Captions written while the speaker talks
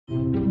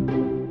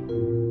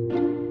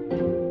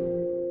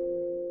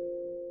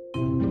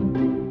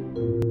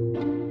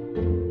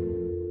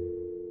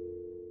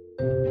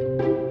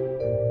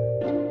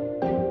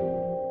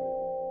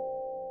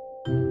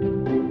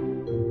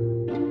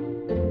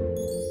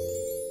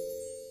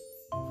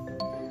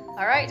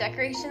All right,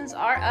 decorations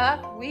are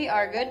up. We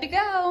are good to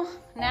go.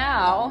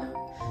 Now,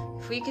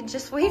 if we could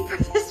just wait for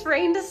this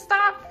rain to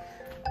stop.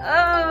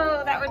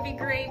 Oh, that would be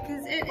great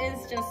because it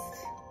is just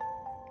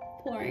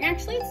pouring.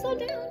 Actually, it's slowed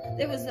down.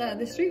 It was,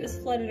 the street was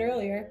flooded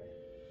earlier.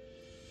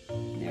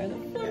 There are the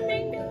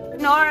flamingos.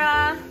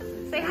 Nora,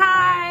 say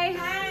hi.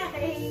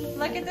 Hi.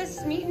 Look at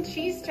this meat and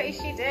cheese tray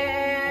she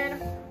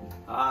did.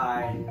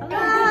 Hi.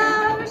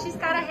 Hello. She's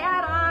got a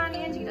hat on.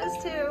 Angie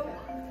does too.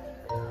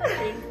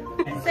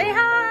 Say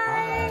hi.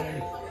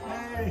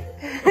 Hi.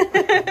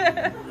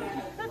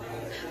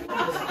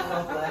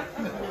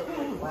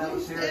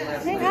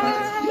 Say hi.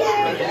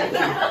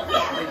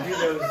 They do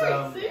those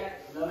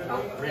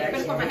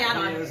reaction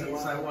videos and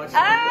so I watch I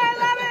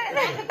love it.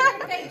 Happy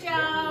birthday,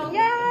 Joe. Yay.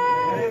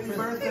 Happy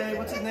birthday.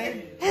 What's his name?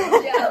 I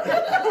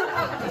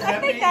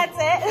think that's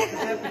it.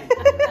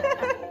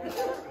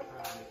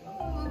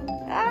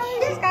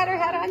 Oh, she's got her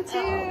hat on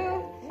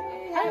too.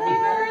 Happy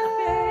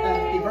birthday.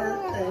 Happy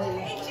birthday.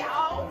 Hey, Joe.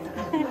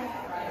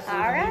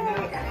 All right.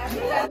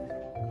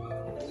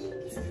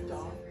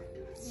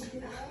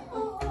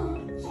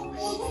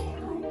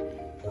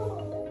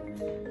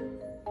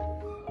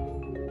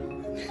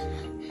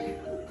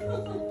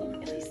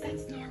 At least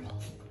that's normal.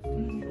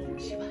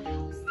 She will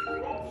help. Is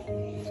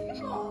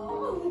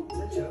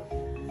that Joe?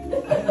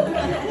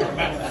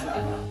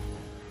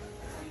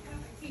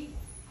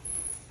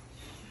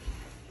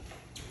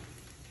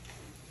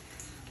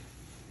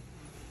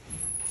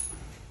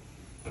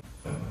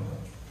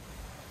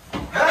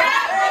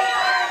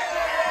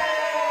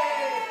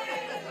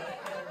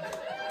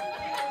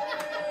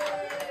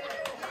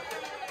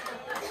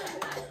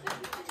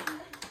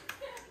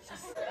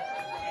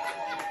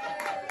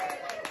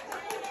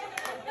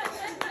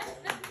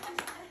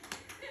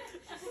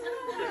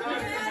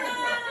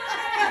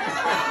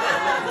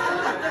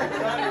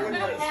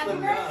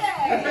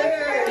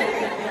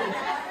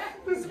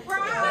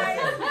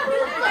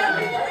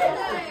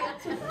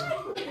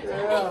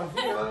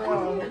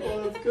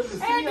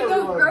 I had to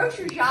go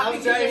grocery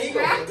shopping to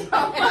distract him.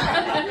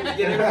 Did you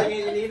get everything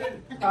you needed?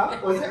 Huh?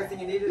 Was it? Everything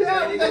you needed?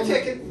 Yeah, we got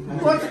chicken.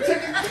 Want the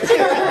chicken?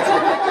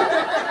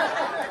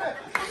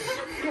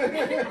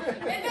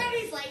 And then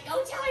he's like,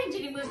 "Don't tell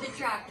Angie to move the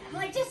truck." I'm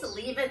like, "Just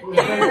leave it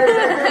there."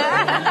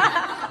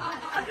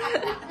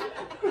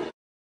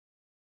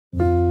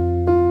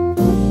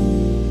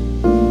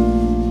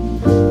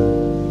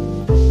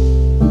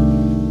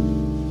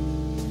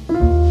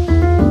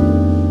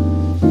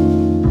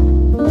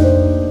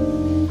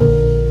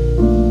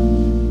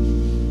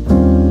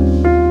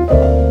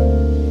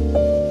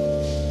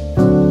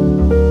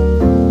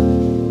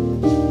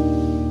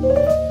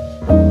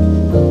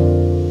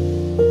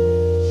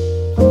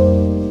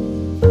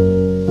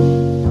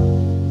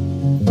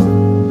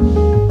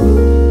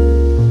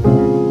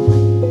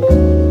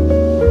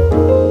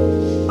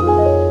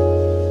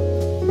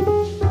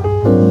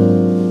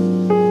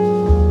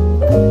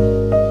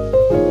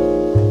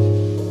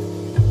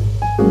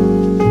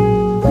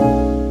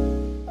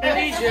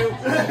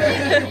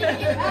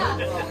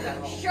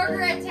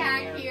 Sugar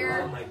attack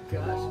here. Oh my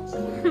gosh.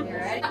 You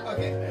ready?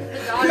 Okay. The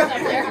dog's up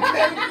there.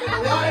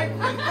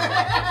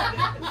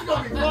 It's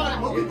gonna be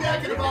fun. We'll be back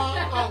in about.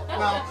 Oh,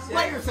 well,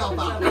 sweat yourself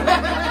out.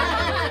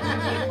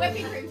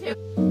 Whipping cream too.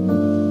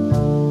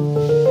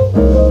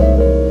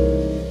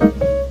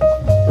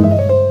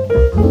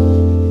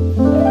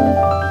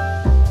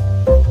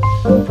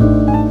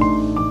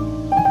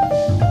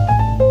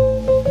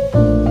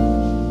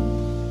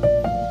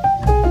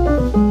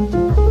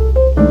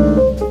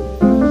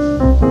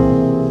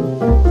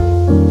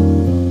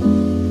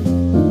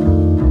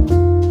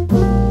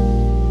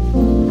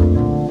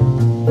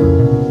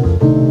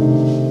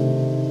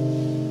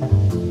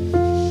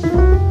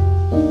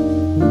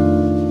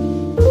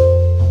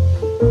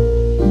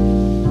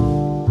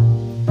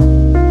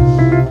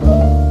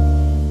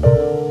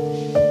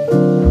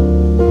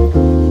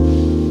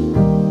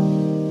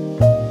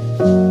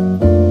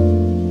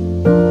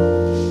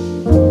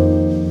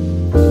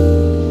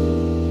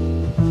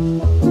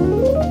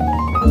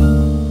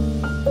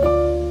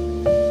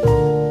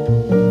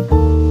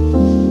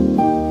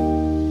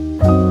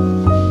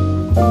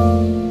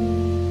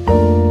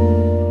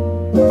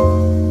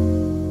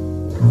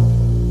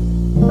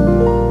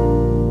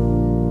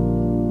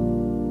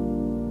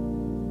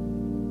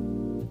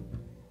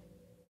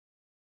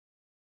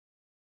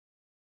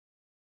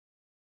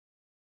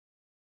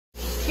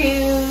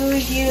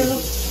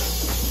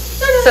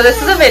 So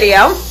this is a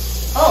video.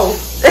 Oh.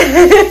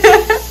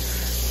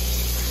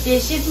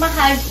 This is my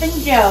husband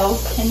Joe,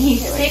 and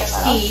he's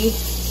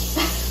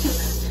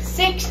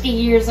 60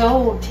 years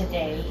old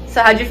today.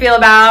 So how'd you feel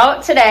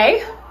about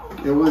today?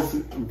 It was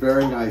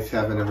very nice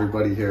having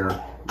everybody here.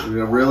 I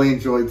really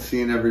enjoyed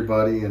seeing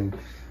everybody, and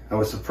I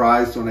was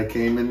surprised when I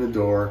came in the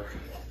door,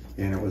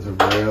 and it was a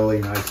really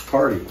nice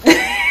party.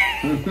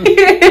 And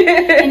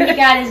he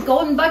got his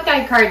golden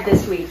Buckeye card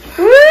this week.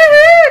 Woohoo!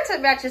 To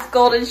match his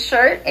golden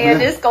shirt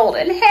and his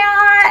golden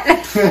hat.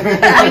 We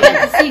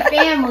got to see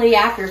family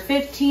after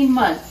 15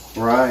 months.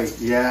 Right,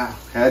 yeah.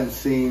 Hadn't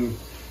seen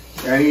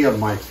any of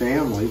my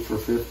family for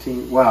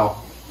 15,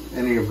 well,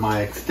 any of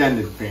my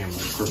extended family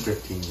for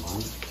 15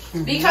 months.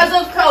 Because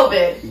of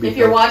COVID. If Because-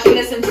 you're watching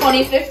this in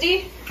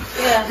 2050,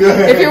 yeah.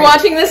 If you're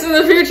watching this in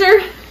the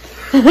future,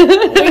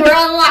 we were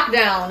on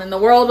lockdown and the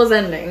world was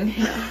ending.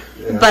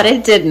 Yeah. But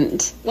it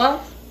didn't.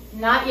 Well,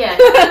 Not yet.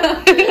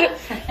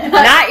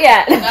 Not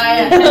yet. not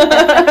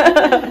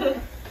yet.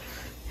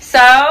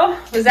 So,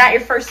 was that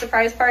your first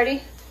surprise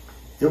party?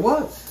 It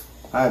was.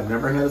 I've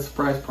never had a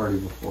surprise party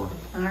before.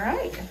 All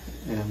right.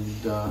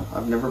 And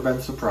I've never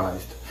been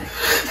surprised.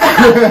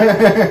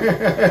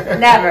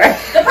 Never.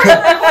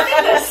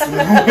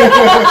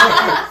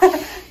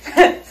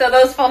 So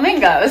those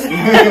flamingos.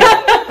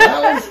 That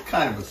was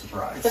kind of a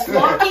surprise. The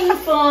flocking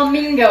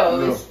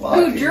flamingos The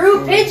flocking who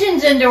drew flamingos.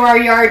 pigeons into our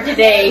yard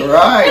today.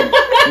 Right.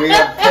 We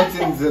have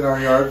pigeons in our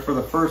yard for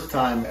the first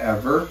time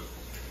ever.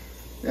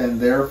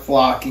 And they're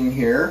flocking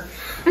here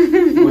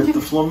with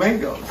the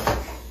flamingos.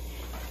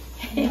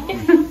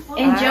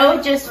 And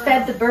Joe just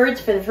fed the birds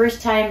for the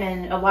first time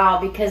in a while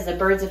because the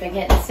birds have been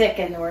getting sick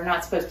and we're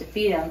not supposed to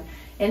feed them.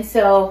 And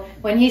so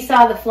when he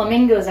saw the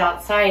flamingos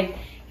outside,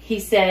 he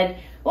said,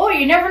 "Oh,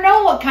 you never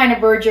know what kind of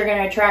birds you're going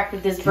to attract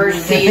with this bird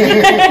seed."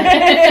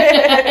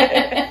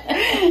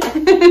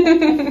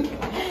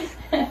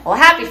 Well,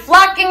 happy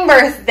flocking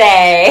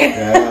birthday.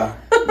 Yeah.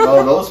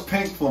 No, those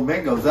pink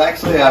flamingos.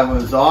 Actually, I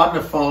was on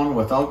the phone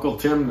with Uncle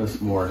Tim this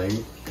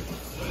morning,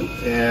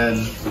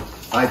 and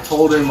I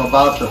told him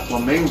about the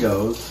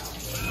flamingos,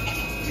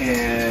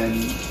 and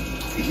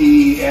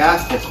he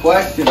asked a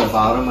question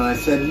about them, and I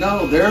said,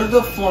 no, they're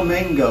the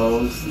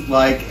flamingos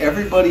like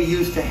everybody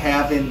used to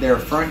have in their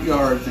front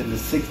yards in the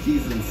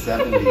 60s and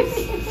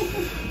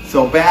 70s.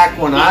 So back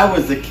when I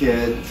was a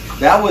kid,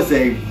 that was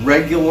a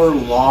regular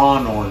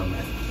lawn ornament.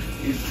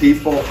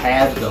 People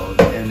had those,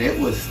 and it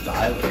was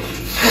stylish.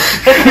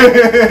 So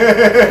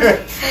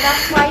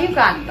that's why you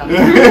got them.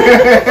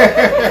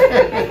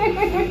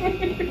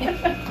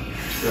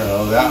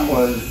 So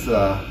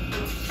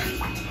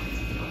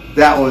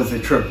that was a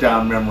trip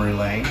down memory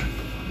lane.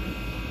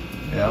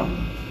 Yeah.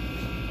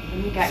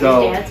 And you got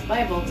So, your dad's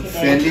Bible today.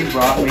 Cindy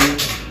brought me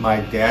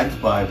my dad's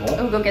Bible,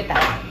 Oh, go get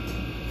that.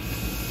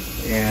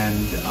 and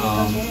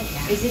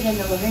Is it in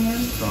the living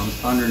room? from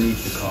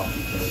underneath the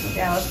coffee table,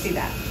 Yeah, let's do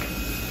that.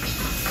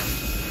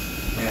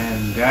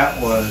 and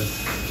that was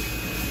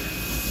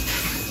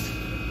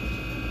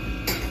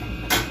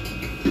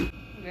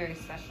Very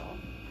special.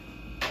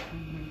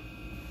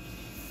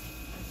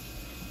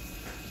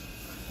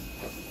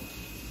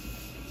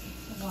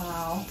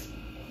 Wow.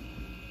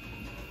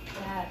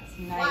 That's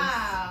nice.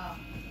 Wow.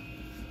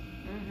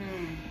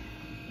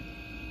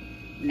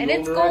 And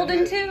it's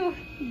golden too.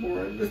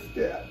 More in this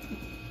dad.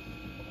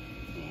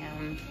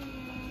 Damn.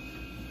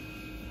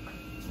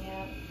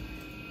 Yeah.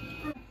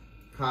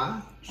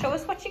 Huh? Show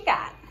us what you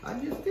got. I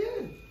just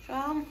did.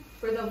 Well,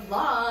 For the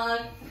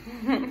vlog.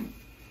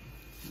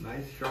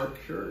 Nice sharp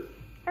shirt.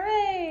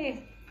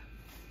 hooray.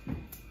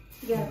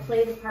 You gotta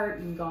play the part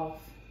in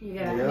golf. You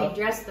gotta Yeah.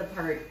 dress the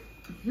part.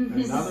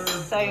 Another.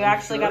 So you nice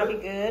actually got to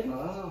shirt. be good.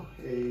 Oh,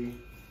 a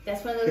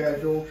That's one of those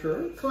casual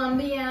shirt.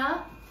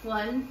 Columbia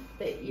one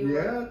that you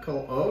Yeah.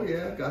 Oh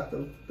yeah. Got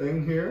the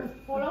thing here.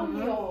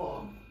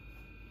 Columbia.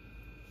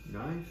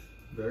 Nice.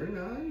 Very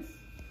nice.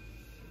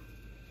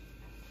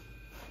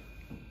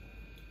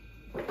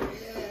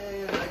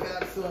 And I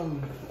got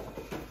some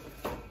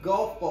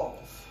golf balls.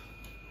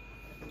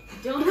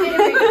 Don't hit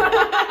every.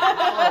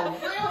 Oh,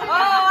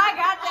 I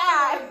got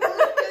that.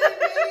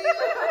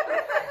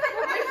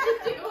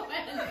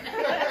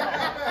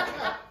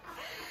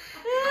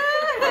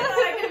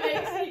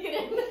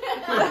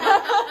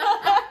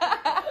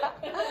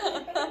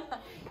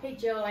 Hey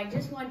Joe, I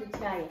just wanted to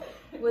tell you,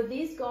 with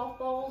these golf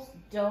balls,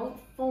 don't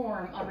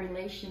form a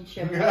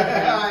relationship with I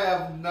them.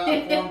 have not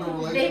formed a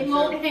relationship They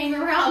won't hang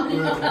around.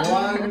 with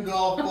one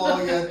golf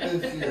ball yet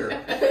this year.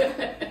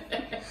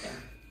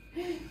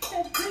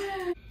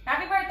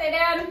 Happy birthday,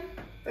 Dad.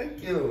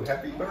 Thank you.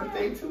 Happy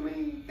birthday to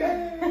me.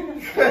 Yay.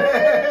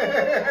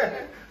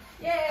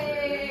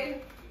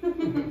 Yay.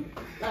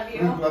 Love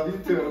you. Love you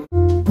too.